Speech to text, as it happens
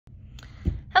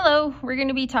Hello, we're going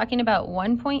to be talking about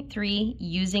 1.3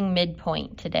 using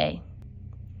midpoint today.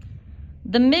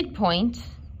 The midpoint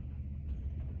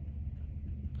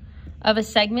of a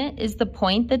segment is the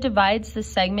point that divides the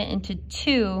segment into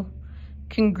two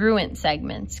congruent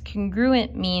segments.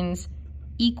 Congruent means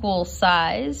equal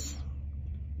size,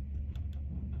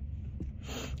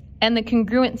 and the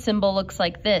congruent symbol looks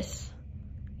like this.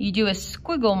 You do a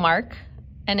squiggle mark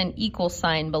and an equal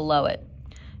sign below it,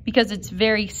 because it's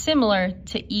very similar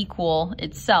to equal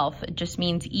itself. It just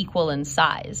means equal in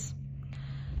size.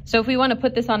 So if we want to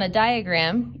put this on a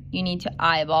diagram, you need to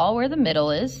eyeball where the middle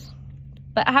is.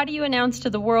 But how do you announce to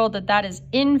the world that that is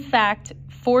in fact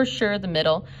for sure the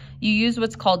middle? You use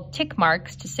what's called tick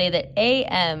marks to say that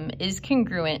AM is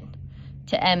congruent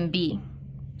to MB.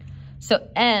 So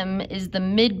M is the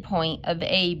midpoint of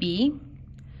AB.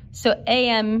 So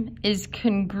AM is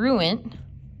congruent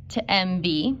to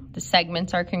MB, the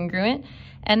segments are congruent,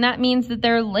 and that means that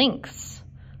their lengths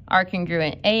are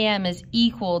congruent. AM is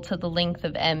equal to the length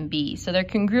of MB, so they're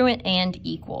congruent and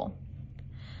equal.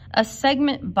 A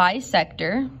segment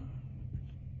bisector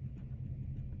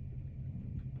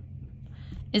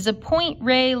is a point,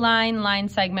 ray, line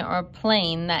segment, or a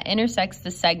plane that intersects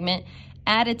the segment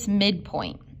at its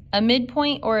midpoint. A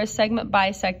midpoint or a segment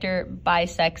bisector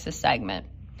bisects a segment.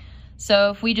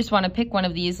 So if we just want to pick one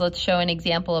of these, let's show an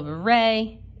example of a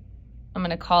ray. I'm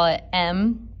going to call it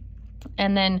M.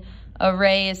 And then a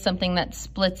ray is something that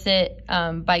splits it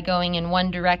by going in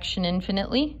one direction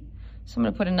infinitely. So I'm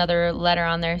going to put another letter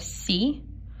on there, C.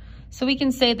 So we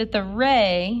can say that the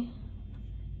ray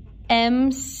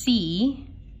MC,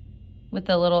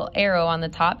 with a little arrow on the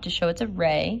top to show it's a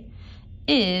ray,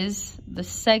 is the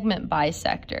segment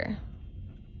bisector.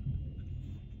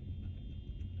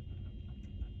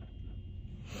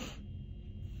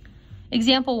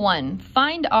 Example 1,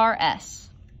 find RS.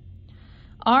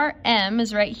 RM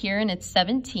is right here and it's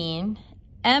 17.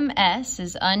 MS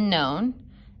is unknown,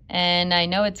 and I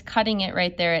know it's cutting it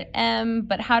right there at M,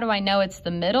 but how do I know it's the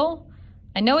middle?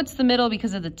 I know it's the middle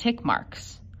because of the tick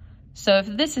marks. So if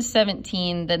this is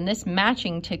 17, then this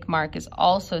matching tick mark is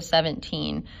also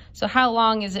 17. So how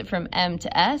long is it from M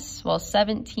to S? Well,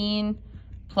 17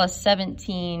 plus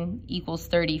 17 equals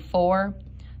 34.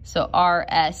 So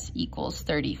RS equals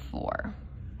 34.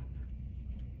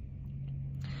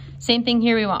 Same thing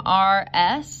here, we want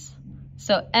RS.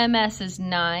 So MS is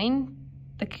 9.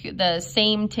 The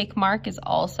same tick mark is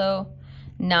also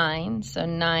 9. So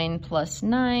 9 plus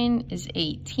 9 is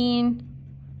 18.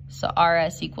 So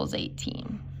RS equals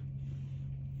 18.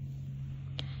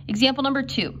 Example number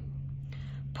 2.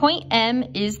 Point M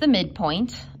is the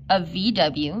midpoint of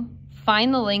VW.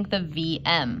 Find the length of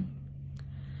VM.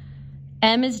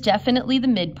 M is definitely the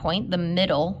midpoint, the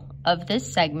middle of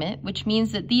this segment, which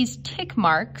means that these tick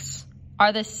marks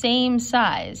are the same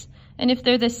size. And if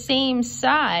they're the same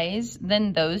size,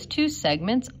 then those two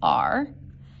segments are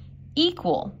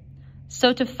equal.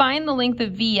 So to find the length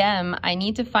of VM, I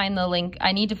need to find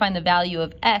the value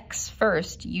of x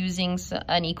first using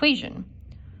an equation.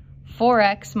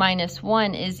 4x minus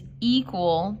 1 is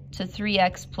equal to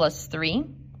 3x plus 3.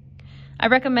 I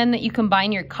recommend that you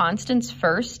combine your constants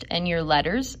first and your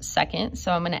letters second.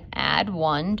 So I'm going to add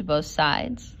 1 to both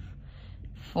sides.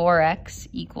 4x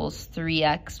equals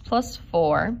 3x plus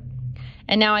 4.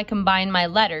 And now I combine my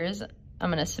letters.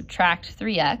 I'm going to subtract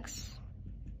 3x.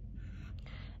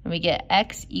 And we get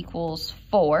x equals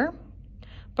 4.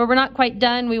 But we're not quite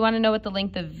done. We want to know what the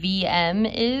length of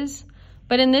VM is.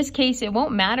 But in this case, it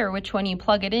won't matter which one you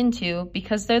plug it into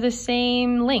because they're the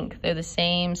same length. They're the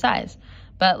same size.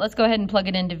 But let's go ahead and plug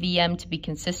it into VM to be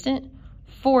consistent.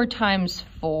 4 times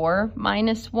 4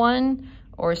 minus 1,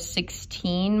 or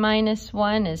 16 minus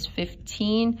 1 is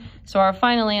 15. So our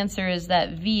final answer is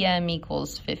that VM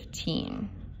equals 15.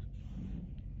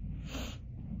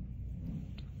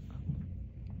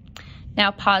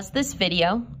 Now pause this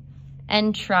video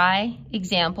and try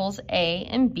examples A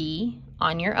and B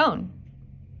on your own.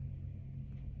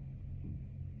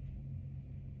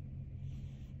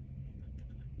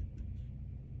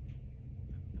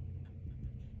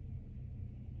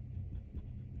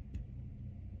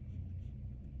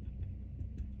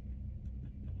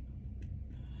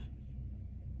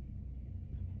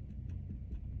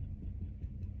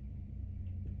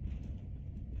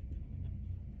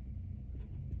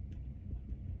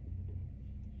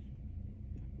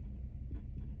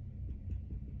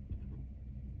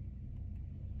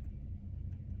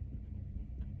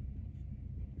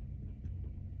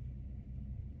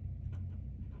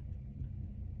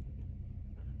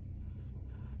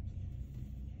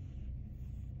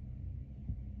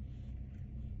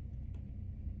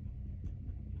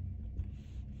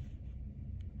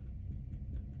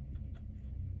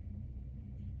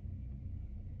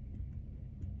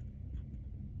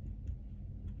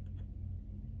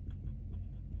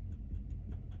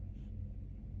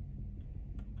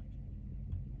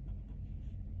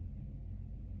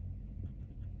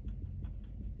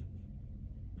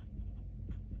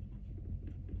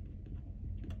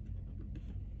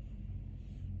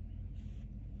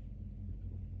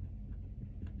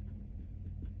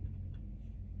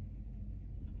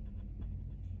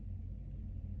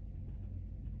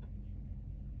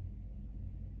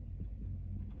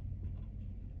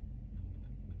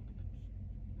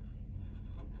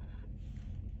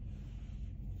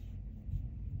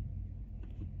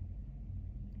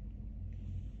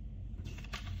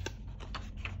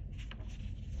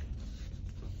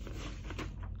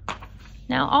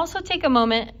 Now also take a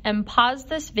moment and pause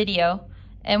this video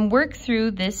and work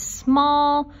through this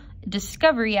small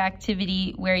discovery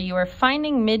activity where you are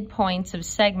finding midpoints of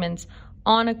segments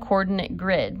on a coordinate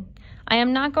grid. I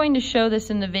am not going to show this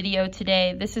in the video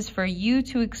today. This is for you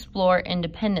to explore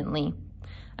independently.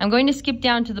 I'm going to skip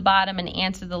down to the bottom and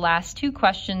answer the last two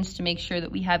questions to make sure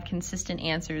that we have consistent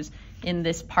answers in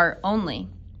this part only.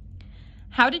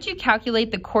 How did you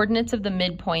calculate the coordinates of the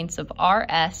midpoints of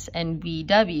RS and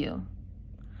VW?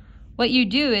 What you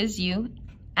do is you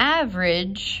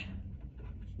average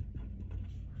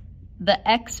the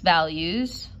x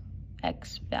values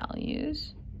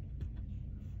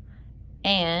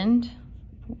and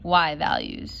y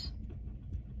values.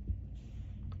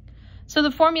 So the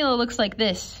formula looks like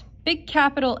this. Big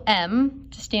capital M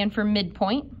to stand for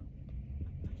midpoint.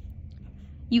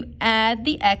 You add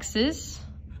the x's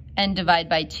and divide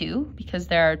by 2 because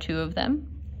there are 2 of them.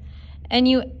 And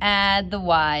you add the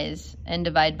y's and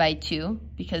divide by 2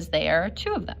 because there are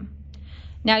 2 of them.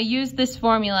 Now use this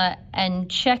formula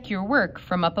and check your work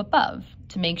from up above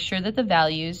to make sure that the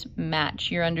values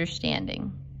match your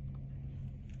understanding.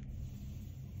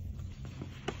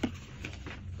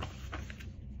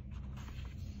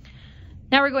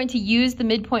 Now we're going to use the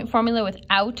midpoint formula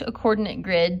without a coordinate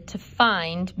grid to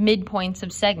find midpoints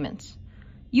of segments.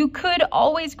 You could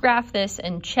always graph this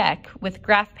and check with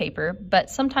graph paper, but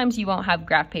sometimes you won't have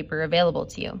graph paper available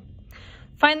to you.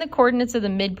 Find the coordinates of the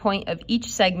midpoint of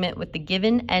each segment with the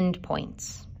given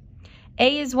endpoints.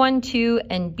 A is 1, 2,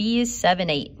 and B is 7,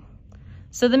 8.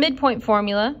 So the midpoint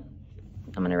formula,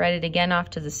 I'm going to write it again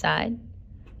off to the side.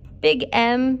 Big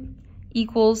M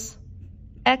equals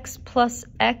x plus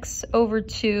x over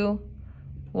 2,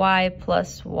 y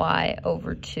plus y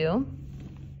over 2.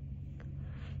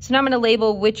 So now I'm going to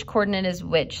label which coordinate is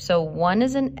which. So 1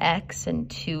 is an x and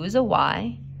 2 is a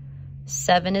y.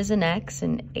 7 is an x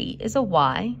and 8 is a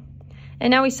y.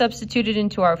 And now we substitute it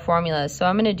into our formula. So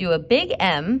I'm going to do a big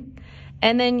M,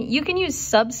 and then you can use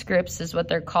subscripts is what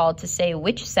they're called to say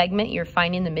which segment you're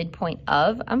finding the midpoint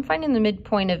of. I'm finding the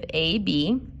midpoint of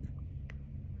AB.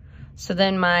 So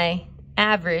then my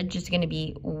average is going to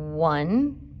be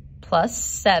 1 plus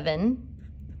 7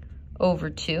 over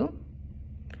 2.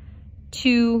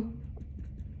 2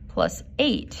 plus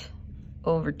 8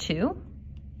 over 2.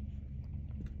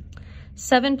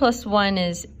 7 plus 1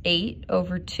 is 8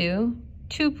 over 2.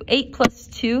 8 plus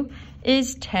 2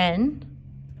 is 10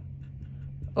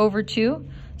 over 2.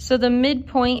 So the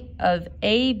midpoint of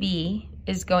AB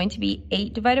is going to be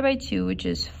 8 divided by 2, which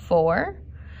is 4,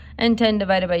 and 10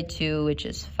 divided by 2, which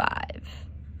is 5.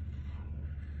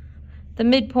 The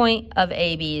midpoint of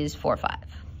AB is 4, 5.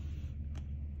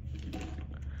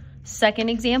 Second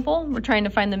example, we're trying to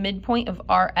find the midpoint of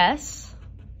RS.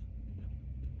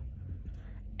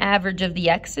 Average of the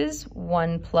x's,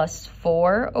 1 plus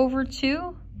 4 over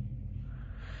 2.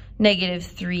 Negative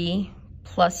 3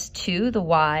 plus 2, the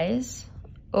y's,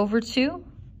 over 2.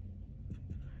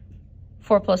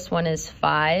 4 plus 1 is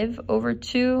 5 over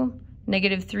 2.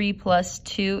 Negative 3 plus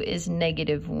 2 is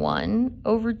negative 1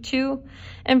 over 2.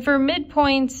 And for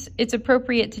midpoints, it's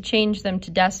appropriate to change them to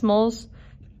decimals.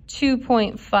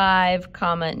 2.5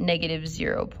 comma negative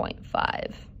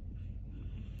 0.5.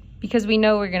 Because we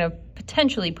know we're going to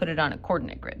potentially put it on a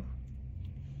coordinate grid.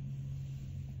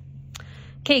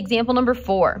 Okay, example number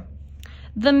 4.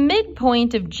 The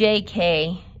midpoint of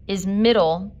JK is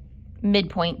middle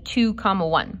midpoint 2 comma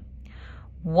 1.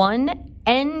 One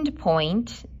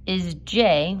endpoint is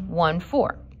J 1,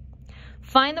 4.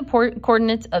 Find the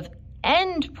coordinates of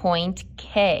endpoint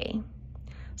K.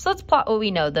 So let's plot what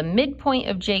we know. The midpoint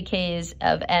of JK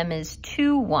of M is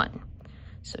 2, 1.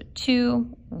 So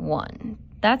 2, 1.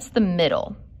 That's the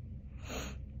middle.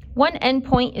 One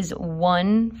endpoint is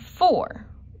 1, 4.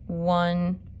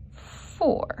 1,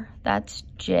 4. That's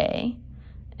J.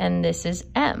 And this is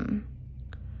M.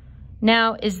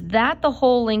 Now, is that the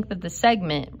whole length of the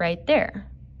segment right there?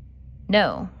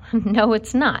 No, no,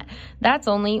 it's not. That's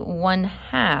only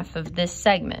 1/2 of this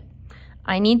segment.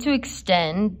 I need to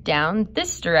extend down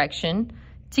this direction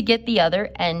to get the other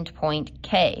endpoint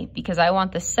K because I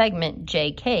want the segment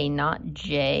JK, not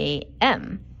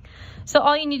JM. So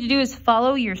all you need to do is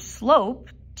follow your slope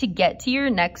to get to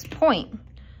your next point.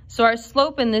 So our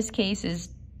slope in this case is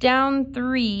down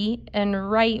 3 and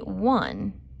right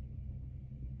 1.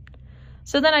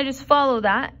 So then I just follow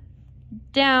that,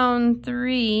 down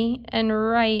 3 and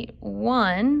right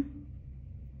 1.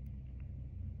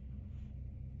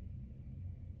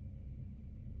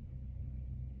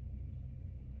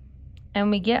 And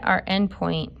we get our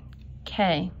endpoint,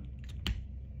 K.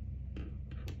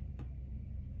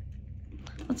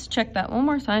 Let's check that one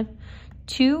more time.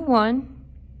 2, 1,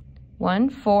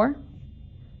 1, 4,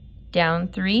 down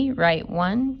 3, right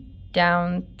 1,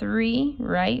 down 3,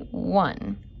 right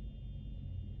 1.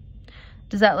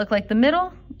 Does that look like the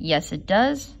middle? Yes, it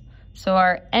does. So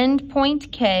our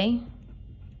endpoint K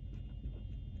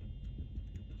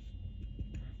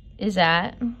is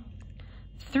at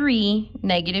 3,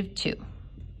 negative 2.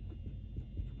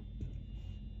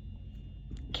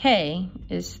 K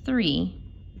is 3,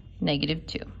 negative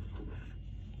 2.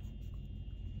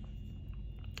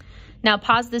 Now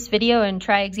pause this video and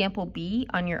try example B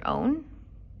on your own.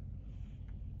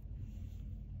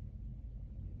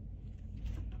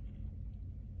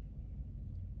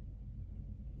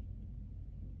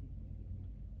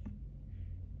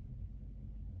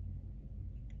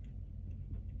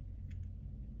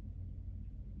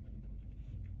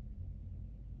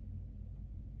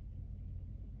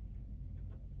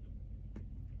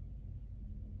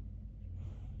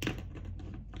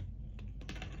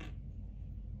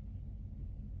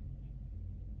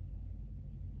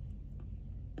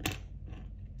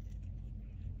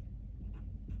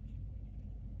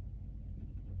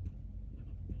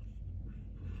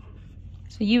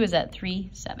 So U is at 3,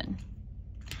 7.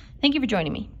 Thank you for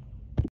joining me.